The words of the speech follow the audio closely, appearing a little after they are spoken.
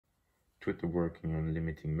Twitter working on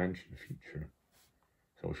limiting mention feature.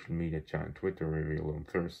 Social media giant Twitter revealed on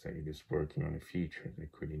Thursday it is working on a feature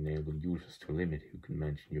that could enable users to limit who can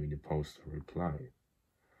mention you in a post or reply.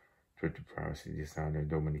 Twitter privacy designer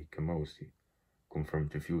Dominic Camosi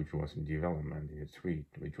confirmed the feature was in development in a tweet,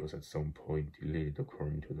 which was at some point deleted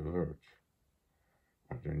according to The Verge.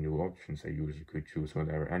 Under the new options, a user could choose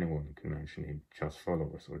whether anyone can mention him, just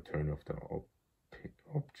followers, or turn off the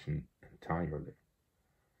option entirely.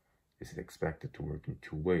 This is expected to work in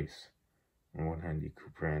two ways. On one hand, it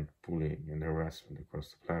could prevent bullying and harassment across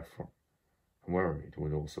the platform. However, it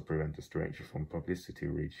would also prevent a stranger from publicity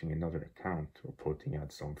reaching another account or putting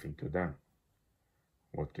out something to them.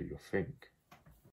 What do you think?